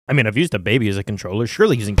I mean, I've used a baby as a controller.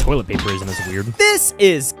 Surely using toilet paper isn't as weird. This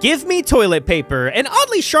is Give Me Toilet Paper, an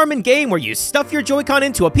oddly charming game where you stuff your Joy-Con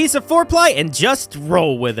into a piece of 4-ply and just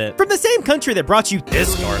roll with it. From the same country that brought you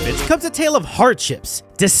this garbage comes a tale of hardships,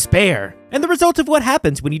 despair, and the result of what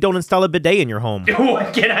happens when you don't install a bidet in your home.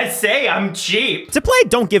 What can I say? I'm cheap. To play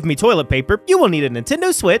Don't Give Me Toilet Paper, you will need a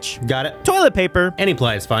Nintendo Switch. Got it. Toilet paper. Any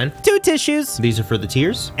ply is fine. 2 tissues. These are for the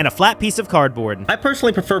tears. And a flat piece of cardboard. I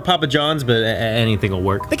personally prefer Papa John's, but anything will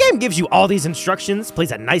work. The game gives you all these instructions,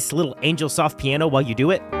 plays a nice little Angel Soft piano while you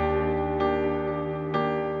do it.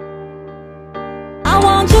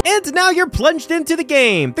 And now you're plunged into the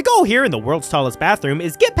game. The goal here in the world's tallest bathroom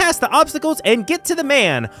is get past the obstacles and get to the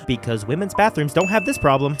man, because women's bathrooms don't have this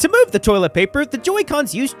problem. To move the toilet paper, the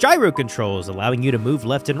Joy-Cons use gyro controls, allowing you to move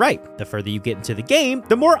left and right. The further you get into the game,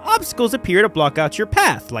 the more obstacles appear to block out your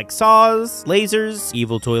path, like saws, lasers,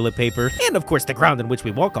 evil toilet paper, and of course the ground in which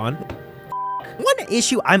we walk on. One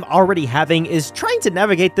issue I'm already having is trying to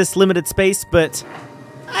navigate this limited space, but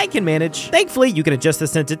I can manage. Thankfully, you can adjust the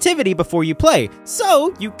sensitivity before you play,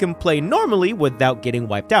 so you can play normally without getting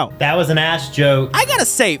wiped out. That was an ass joke. I gotta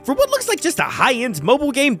say, for what looks like just a high-end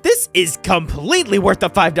mobile game, this is completely worth the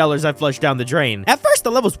 $5 I flushed down the drain. At first,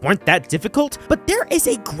 the levels weren't that difficult, but there is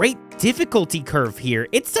a great difficulty curve here.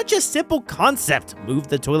 It's such a simple concept. Move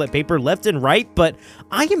the toilet paper left and right, but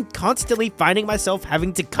I am constantly finding myself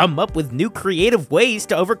having to come up with new creative ways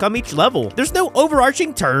to overcome each level. There's no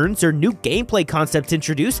overarching turns or new gameplay concepts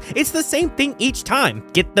introduced. It's the same thing each time.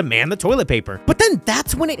 Get the man the toilet paper. But then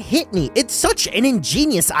that's when it hit me. It's such an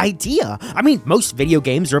ingenious idea. I mean, most video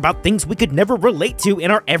games are about things we could never relate to in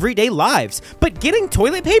our everyday lives. But getting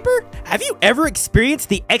toilet paper? Have you ever experienced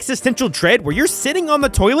the existential dread where you're sitting on the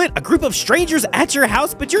toilet, a group of strangers at your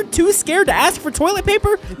house, but you're too scared to ask for toilet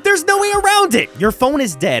paper? There's no way around it. Your phone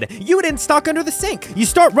is dead. You didn't stock under the sink. You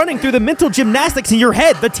start running through the mental gymnastics in your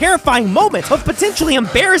head, the terrifying moment of potentially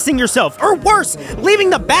embarrassing yourself, or worse,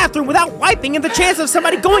 leaving the bathroom without wiping, and the chance of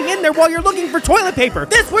somebody going in there while you're looking for toilet paper.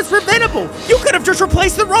 This was preventable. You could have just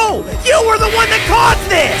replaced the roll. You were the one that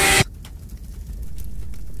caused this.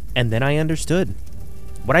 And then I understood.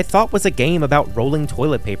 What I thought was a game about rolling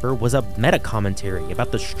toilet paper was a meta-commentary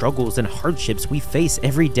about the struggles and hardships we face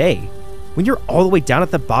every day. When you're all the way down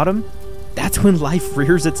at the bottom, that's when life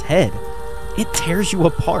rears its head. It tears you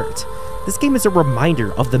apart. This game is a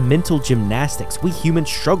reminder of the mental gymnastics we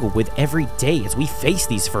humans struggle with every day as we face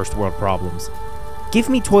these first world problems. Give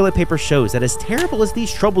Me Toilet Paper shows that as terrible as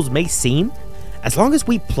these troubles may seem, as long as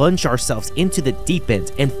we plunge ourselves into the deep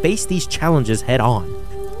end and face these challenges head on,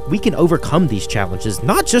 we can overcome these challenges,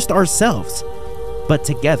 not just ourselves, but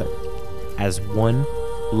together as one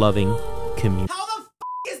loving community.